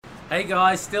Hey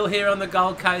guys, still here on the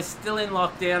Gold Coast, still in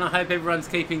lockdown. I hope everyone's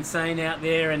keeping sane out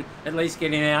there and at least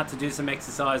getting out to do some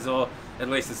exercise or at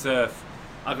least a surf.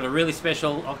 I've got a really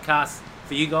special Occ-Cast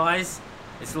for you guys.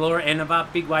 It's Laura Enever,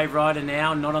 big wave rider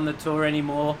now, not on the tour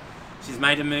anymore. She's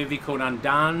made a movie called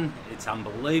Undone. It's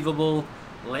unbelievable.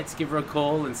 Let's give her a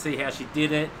call and see how she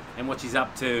did it and what she's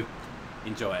up to.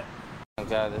 Enjoy it. Oh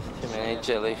god, there's too many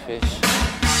jellyfish. It's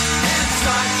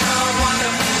such a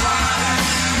wonderful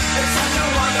life. It's such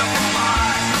a wonderful life.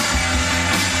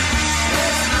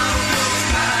 It's no fool's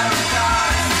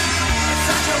paradise. It's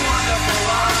such a wonderful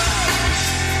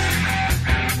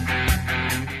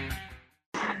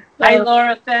life. Hey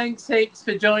Laura, thanks heaps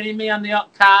for joining me on the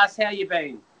Occ-Cast. How you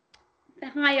been?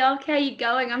 Hi, Occ. How you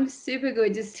going? I'm super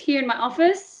good. Just here in my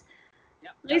office.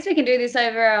 Yep. At least we can do this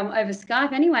over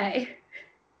Skype anyway.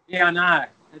 Yeah, I know.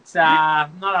 It's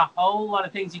not a whole lot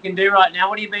of things you can do right now.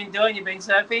 What have you been doing? You've been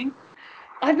surfing?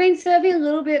 I've been surfing a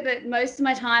little bit, but most of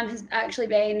my time has actually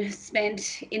been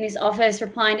spent in this office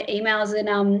replying to emails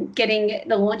and getting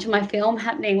the launch of my film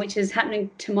happening, which is happening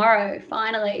tomorrow,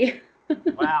 finally.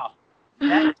 Wow.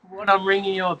 That's what I'm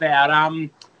ringing you about.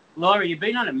 Laura, you've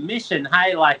been on a mission,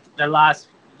 hey, like the last,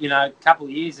 couple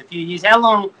of years, a few years. How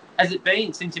long has it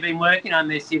been since you've been working on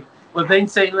this? We've been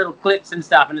seeing little clips and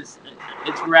stuff, and it's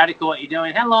radical what you're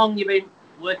doing. How long have you been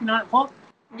working on it for?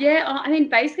 Yeah, I mean,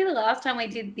 basically the last time we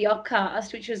did the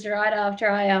Occ-Cast, which was right after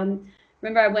I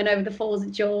remember I went over the falls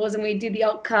at Jaws and we did the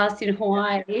Occ-Cast in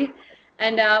Hawaii.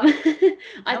 And How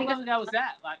long ago was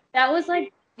that? That was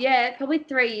probably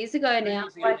 3 years ago now.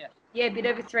 A bit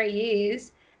over 3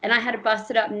 years. And I had a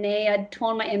busted up knee. I'd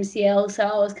torn my MCL, so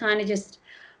I was kind of just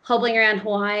hobbling around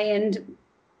Hawaii and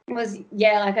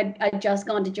I'd just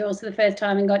gone to Jaws for the first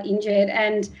time and got injured.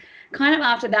 And kind of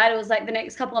after that, it was like the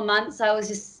next couple of months I was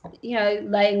just,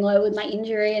 laying low with my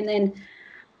injury. And then,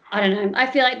 I don't know, I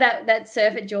feel like that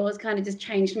surf at Jaws kind of just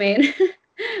changed me.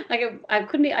 And I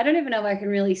don't even know if I can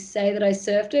really say that I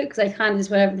surfed it because I kind of just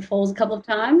went over the falls a couple of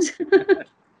times.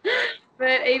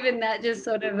 But even that just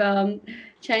sort of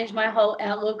changed my whole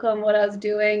outlook on what I was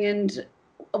doing. And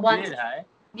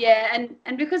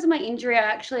and because of my injury, I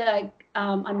actually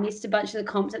I missed a bunch of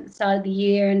the comps at the start of the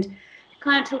year, and it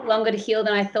kind of took longer to heal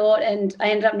than I thought. And I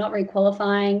ended up not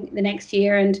re-qualifying the next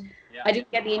year, and I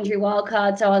didn't get the injury wild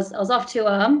card, so I was off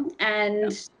tour,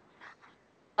 and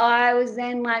I was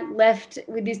then left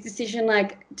with this decision: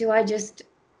 do I just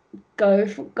go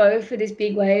for this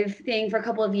big wave thing for a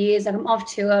couple of years? I'm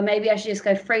off tour. Maybe I should just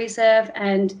go free surf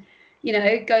and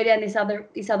go down this other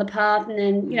path, and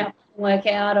then work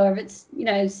out. Or if it's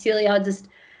silly, I'll just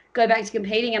go back to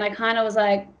competing. And I kind of was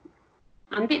like,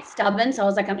 I'm a bit stubborn, so I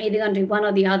was like, I'm either gonna do one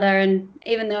or the other. And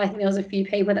even though I think there was a few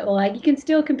people that were like, you can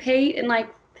still compete and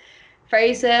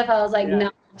free surf, I was like, no,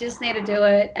 I just need to do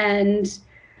it. And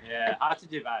hard to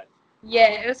do both. Yeah,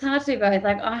 it was hard to do both.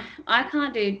 I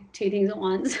can't do two things at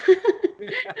once.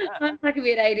 I'm a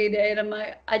bit ADD, and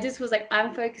I just was like,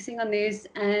 I'm focusing on this.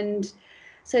 And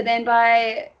so then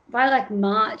by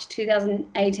March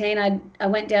 2018, I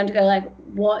went down to go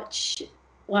watch.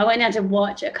 Well, I went down to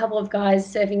watch a couple of guys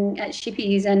surfing at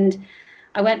Shippies, and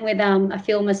I went with a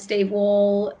filmer, Steve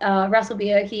Wall, Russell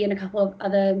Bierke, and a couple of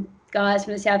other guys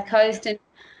from the South Coast. And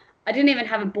I didn't even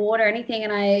have a board or anything,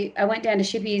 and I went down to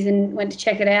Shippies and went to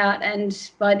check it out.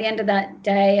 And by the end of that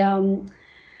day,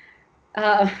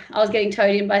 I was getting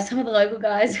towed in by some of the local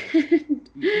guys.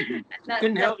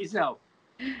 Couldn't help yourself.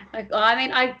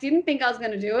 I didn't think I was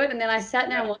going to do it, and then I sat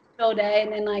there and watched it all day,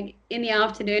 and then in the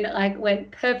afternoon it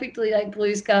went perfectly,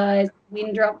 blue skies,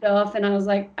 wind dropped off, and I was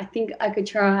like, I think I could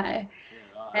try.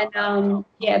 And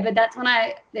but that's when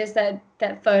there's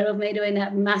that photo of me doing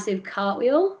that massive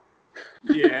cartwheel.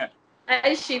 Yeah. At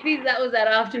Shippies, that was that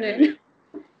afternoon.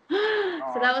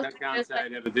 So that was. I can't say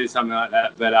I'd ever do something like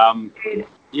that, but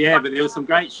but there were some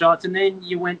great shots, and then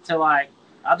you went to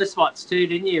other spots too,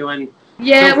 didn't you? And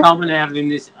culminated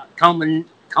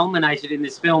in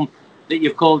this film that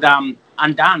you've called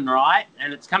Undone, right?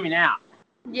 And it's coming out.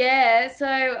 Yeah,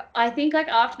 so I think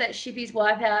after that Shippies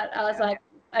wipeout, I was like,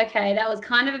 okay, that was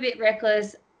kind of a bit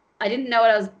reckless. I didn't know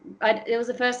what it was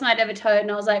the first time I'd ever towed,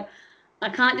 and I was like, I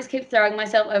can't just keep throwing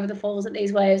myself over the falls at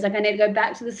these waves. I need to go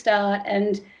back to the start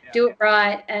and do it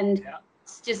right, and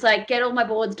just get all my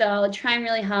boards dialed, train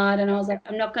really hard. And I was like,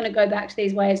 I'm not going to go back to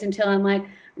these waves until I'm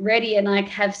ready and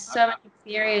have so much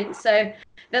experience. So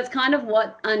that's kind of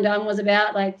what Undone was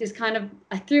about. Just kind of,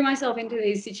 I threw myself into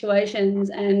these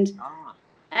situations, and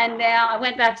now I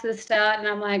went back to the start, and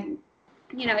I'm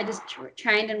I just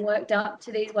trained and worked up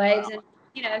to these waves. And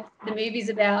the movie's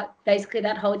about basically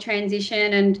that whole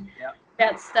transition and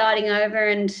about starting over,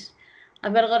 and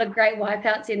I've got a lot of great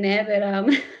wipeouts in there, but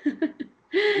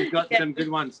You've got some good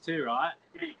ones too, right?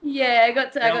 Yeah, I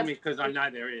got. Tell me, because I know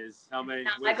there is. I mean,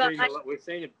 No, we've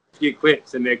seen a few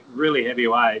clips, and they're really heavy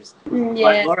waves. Yeah.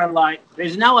 Like Laura, like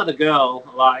there's no other girl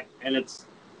like, and it's.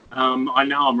 I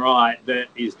know I'm right that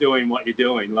is doing what you're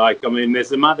doing. Like, I mean, there's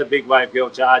some other big wave girl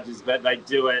charges, but they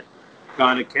do it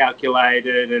kind of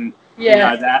calculated and you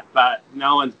know that. But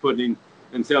no one's putting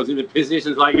themselves into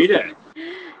positions like you do.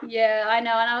 Yeah, I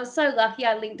know, and I was so lucky.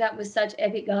 I linked up with such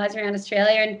epic guys around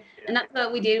Australia, and that's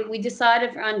what we did. We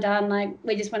decided for Undone, like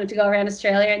we just wanted to go around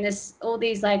Australia, and there's all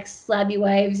these like slabby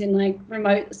waves in like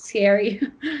remote, scary,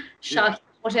 sharky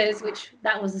waters, which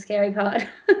that was the scary part.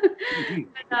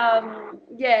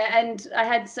 Yeah, and I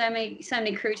had so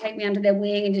many crew take me under their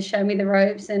wing and just show me the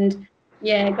ropes, and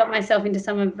got myself into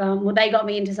some of they got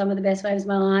me into some of the best waves of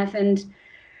my life, and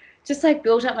just like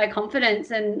built up my confidence.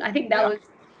 And I think that was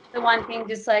the one thing.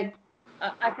 Just like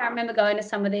I can't remember going to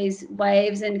some of these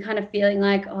waves and kind of feeling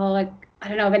like, oh, like I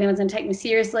don't know if anyone's gonna take me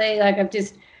seriously. Like I'm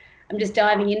just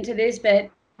diving into this, but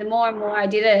the more and more I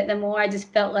did it, the more I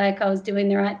just felt like I was doing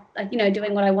the right, like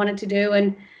doing what I wanted to do,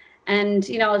 and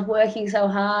I was working so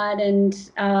hard and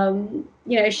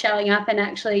showing up and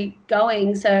actually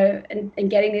going and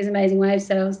getting these amazing waves.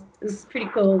 So it was pretty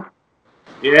cool.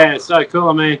 Yeah, it's so cool.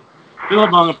 I mean,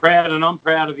 Billabong are proud, and I'm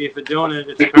proud of you for doing it.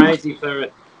 It's crazy for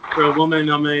a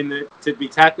woman. I mean, to be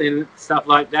tackling stuff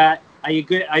like that. Are you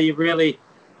good? Are you really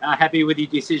happy with your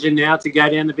decision now to go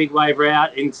down the big wave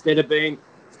route instead of being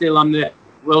still on the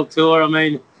world tour? I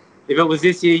mean, if it was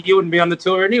this year, you wouldn't be on the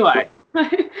tour anyway.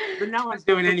 But no one's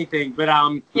doing anything. But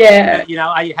are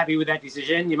you happy with that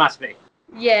decision? You must be.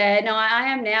 Yeah, no, I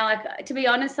am now. Like, to be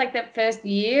honest, like that first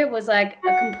year was like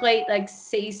a complete like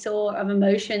seesaw of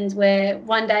emotions, where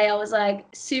one day I was like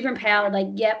super empowered, like,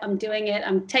 yep, I'm doing it.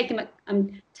 I'm taking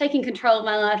control of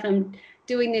my life. I'm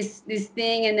doing this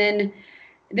thing. And then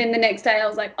the next day I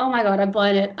was like, oh my God, I've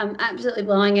blown it. I'm absolutely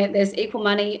blowing it. There's equal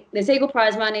money. There's equal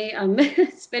prize money. I'm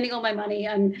spending all my money.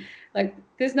 I'm like,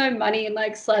 there's no money in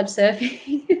like slab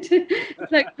surfing.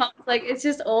 Like it's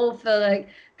just all for like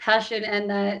passion and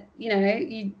that,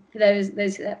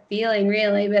 that feeling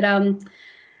really. But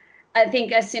I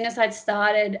think as soon as I'd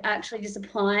started actually just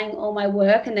applying all my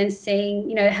work and then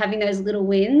seeing, having those little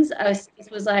wins, I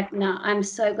was like, nah, I'm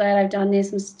so glad I've done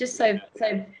this. I'm just so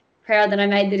proud that I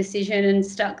made the decision and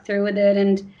stuck through with it.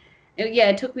 And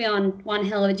it took me on one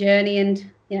hell of a journey, and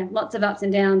lots of ups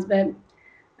and downs, but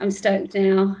I'm stoked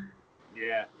now.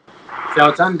 Yeah. So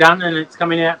it's Undone and it's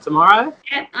coming out tomorrow?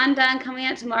 Yeah, Undone coming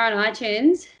out tomorrow on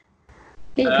iTunes.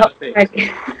 Perfect.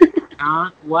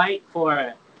 Can't wait for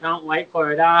it.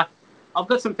 I've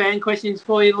got some fan questions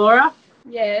for you, Laura.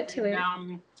 Yeah, to it.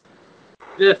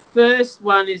 The first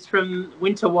one is from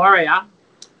Winter Warrior,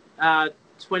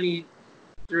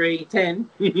 2310.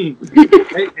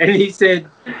 And he said,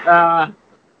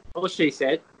 or she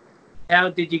said, how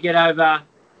did you get over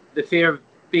the fear of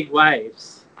bigger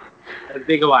waves?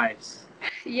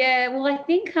 Yeah, well, I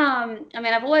think, I've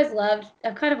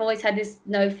kind of always had this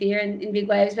no fear in big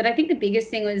waves, but I think the biggest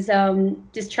thing was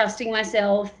just trusting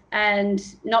myself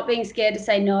and not being scared to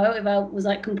say no if I was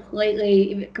like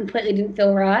if it completely didn't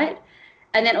feel right.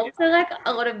 And then also like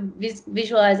a lot of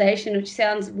visualization, which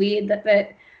sounds weird,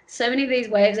 but so many of these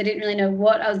waves, I didn't really know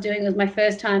what I was doing. It was my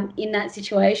first time in that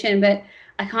situation, but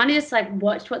I kind of just like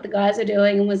watched what the guys were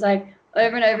doing and was like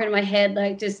over and over in my head,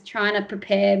 like just trying to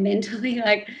prepare mentally,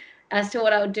 like as to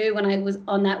what I would do when I was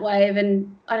on that wave.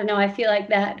 And I don't know, I feel like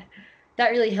that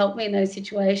really helped me in those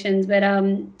situations. But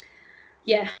a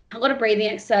lot of breathing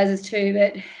exercises too,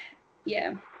 but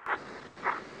yeah.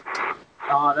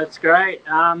 Oh, that's great.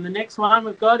 The next one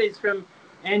we've got is from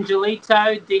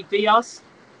Angelito de Dios,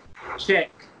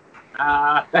 Czech.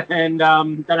 And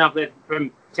don't know if they're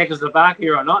from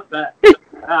Czechoslovakia or not, but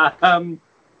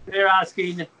they're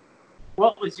asking,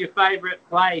 what was your favourite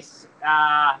place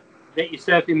that you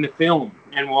surfed in the film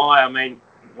and why? I mean,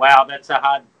 wow, that's a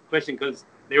hard question because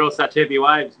they're all such heavy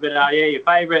waves. But your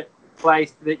favourite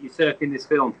place that you surfed in this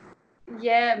film?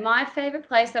 Yeah, my favourite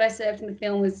place that I surfed in the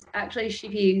film was actually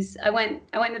Shippies. I went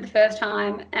there the first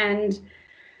time and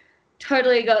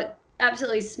totally got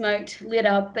absolutely smoked, lit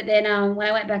up. But then when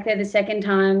I went back there the second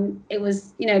time, it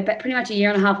was, pretty much a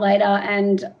year and a half later,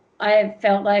 and I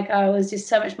felt like I was just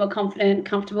so much more confident,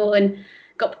 comfortable, and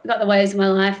got the waves of my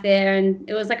life there. And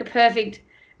it was like it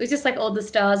was just like all the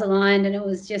stars aligned, and it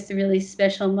was just a really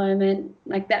special moment,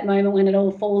 like that moment when it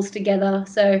all falls together.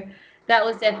 So that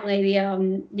was definitely the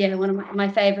one of my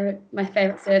favorite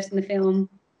surfs in the film.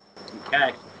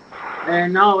 Okay.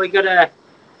 And now we got a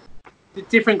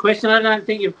different question. I don't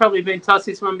think you've probably been tossed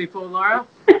this one before, Laura.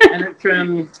 And it's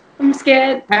from I'm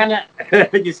scared. Hannah.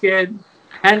 You're scared.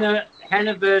 Hannah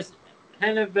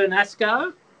Hannah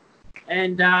Bernasco,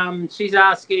 and she's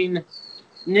asking,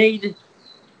 need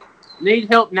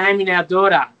help naming our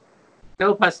daughter.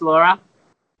 Help us, Laura.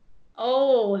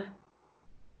 Oh,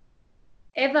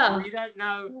 Ever. You don't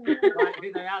know like,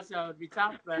 who they are, so it'd be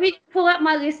tough. But... Let me pull up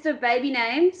my list of baby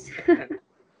names. You're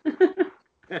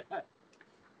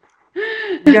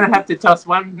going to have to toss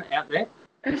one out there.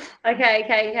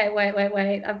 Okay.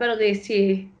 Wait. I've got a list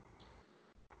here.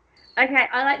 Okay,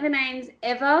 I like the names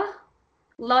Eva,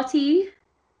 Lottie,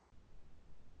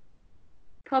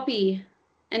 Poppy,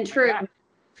 and True. Okay.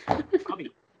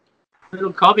 Cobby.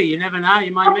 Little Cobby, you never know.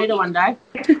 You might meet her one day.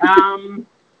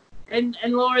 And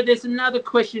Laura, there's another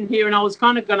question here, and I was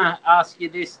kind of going to ask you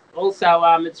this also.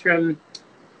 It's from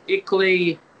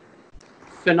Ickley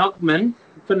Phenogman.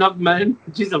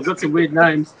 Jeez, I've got some weird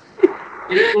names.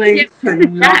 Ickley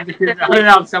Phenogman. I don't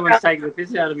know if someone's taking the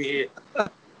piss out of me here.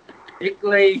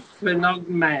 Ickley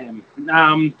Phenogman.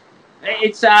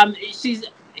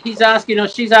 She's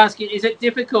asking, is it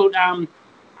difficult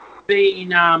being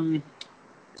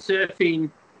surfing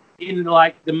in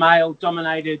like the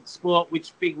male-dominated sport,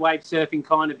 which big wave surfing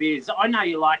kind of is? I know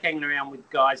you like hanging around with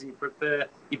guys, and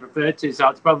you prefer to, so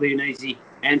it's probably an easy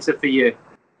answer for you.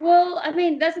 Well, I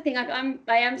mean, that's the thing. Like,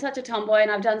 I am such a tomboy,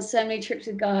 and I've done so many trips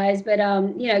with guys. But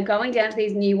you know, going down to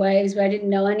these new waves where I didn't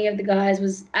know any of the guys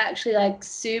was actually like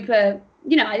super.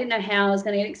 You know, I didn't know how I was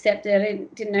going to get accepted. I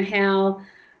didn't know how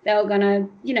they were going to,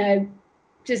 you know,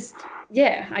 just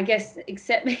I guess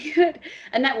accept me.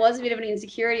 And that was a bit of an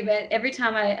insecurity. But every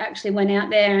time I actually went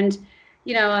out there, and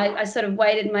you know, I sort of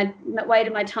waited my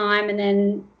time, and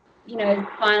then you know,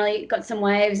 finally got some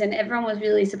waves, and everyone was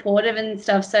really supportive and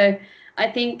stuff. So I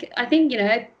think you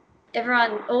know,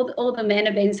 everyone, all the men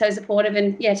have been so supportive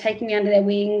and taking me under their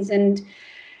wings. And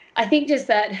I think just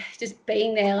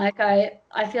being there, like I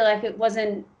feel like it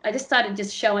wasn't, I just started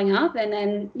just showing up. And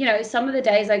then, you know, some of the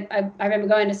days I remember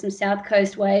going to some South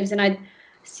Coast waves, and I'd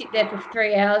sit there for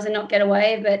 3 hours and not get a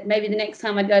wave, but maybe the next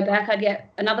time I'd go back I'd get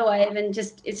another wave, and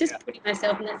it's just putting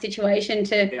myself in that situation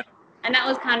and that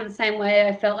was kind of the same way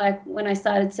I felt like when I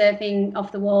started surfing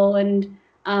off the wall and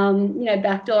you know,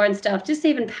 backdoor and stuff, just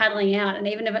even paddling out. And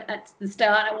even if at the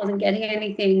start I wasn't getting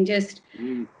anything, just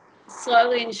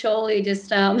slowly and surely just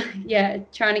trying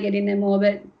to get in there more.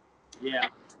 But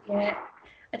I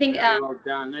think well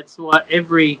done. That's what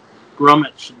every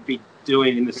grommet should be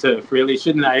doing in the surf, really,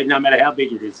 shouldn't they? No matter how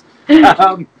big it is.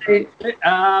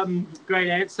 Great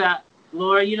answer,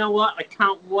 Laura. You know what? I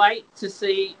can't wait to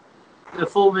see the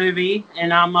full movie.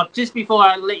 And just before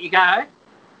I let you go,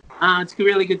 it's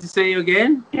really good to see you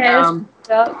again. So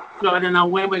I don't know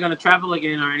when we're going to travel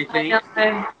again or anything.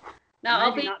 No,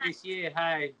 I'll be not this year.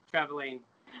 Hey, traveling.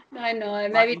 I know,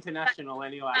 like maybe international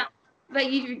anyway.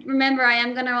 But you remember, I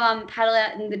am going to paddle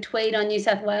out in the Tweed on New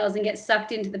South Wales and get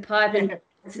sucked into the pipe and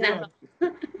snap.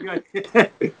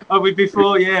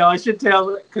 Before, I should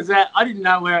tell, because I didn't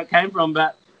know where it came from,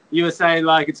 but you were saying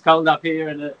like it's cold up here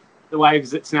and the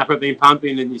waves at Snapper have been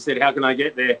pumping, and you said, how can I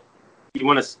get there? You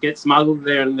want to get smuggled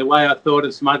there, and the way I thought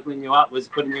of smuggling you up was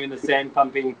putting you in the sand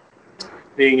pumping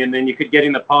thing, and then you could get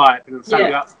in the pipe and suck you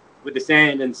up with the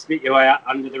sand and spit you out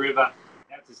under the river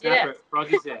out to Snapper.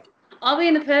 Froggy's there. I'll be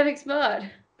in the perfect spot.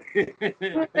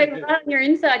 Right on your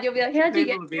inside, you'll be like, how'd you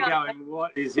get? People will be going,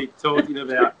 what is he talking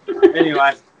about?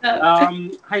 Anyway,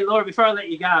 hey Laura, before I let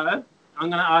you go, I'm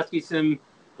going to ask you some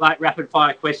like rapid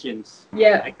fire questions.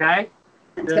 Yeah. Okay.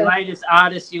 The latest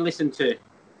artist you listen to?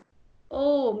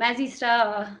 Oh, Mazzy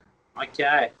Star.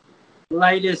 Okay.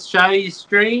 Latest show you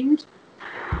streamed?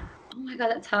 Oh my God,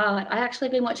 that's hard. I actually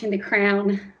been watching The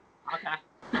Crown. Okay.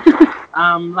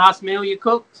 Last meal you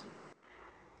cooked?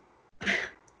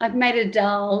 I've made a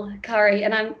dal curry,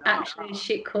 and I'm actually a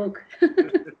shit cook. Maybe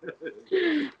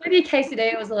a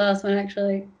quesadilla was the last one,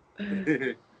 actually.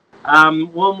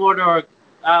 Warm water or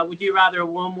would you rather a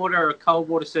warm water or a cold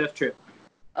water surf trip?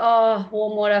 Oh,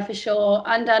 warm water for sure.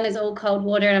 Undone is all cold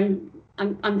water, and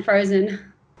I'm frozen.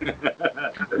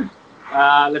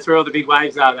 That's where all the big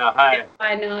waves are, though. Hey.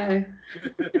 I know.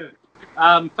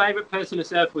 Favorite person to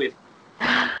surf with?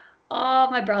 Oh,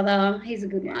 my brother. He's a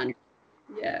good one.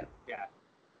 Yeah.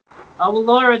 Oh, well,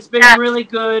 Laura, it's been really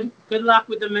good. Good luck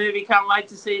with the movie. Can't wait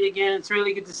to see it again. It's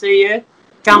really good to see you.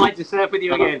 Can't wait to surf with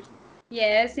you again.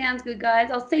 Yeah, sounds good, guys.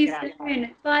 I'll see you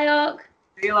soon. Bye, Occ.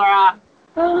 See you, Laura.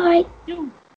 Bye.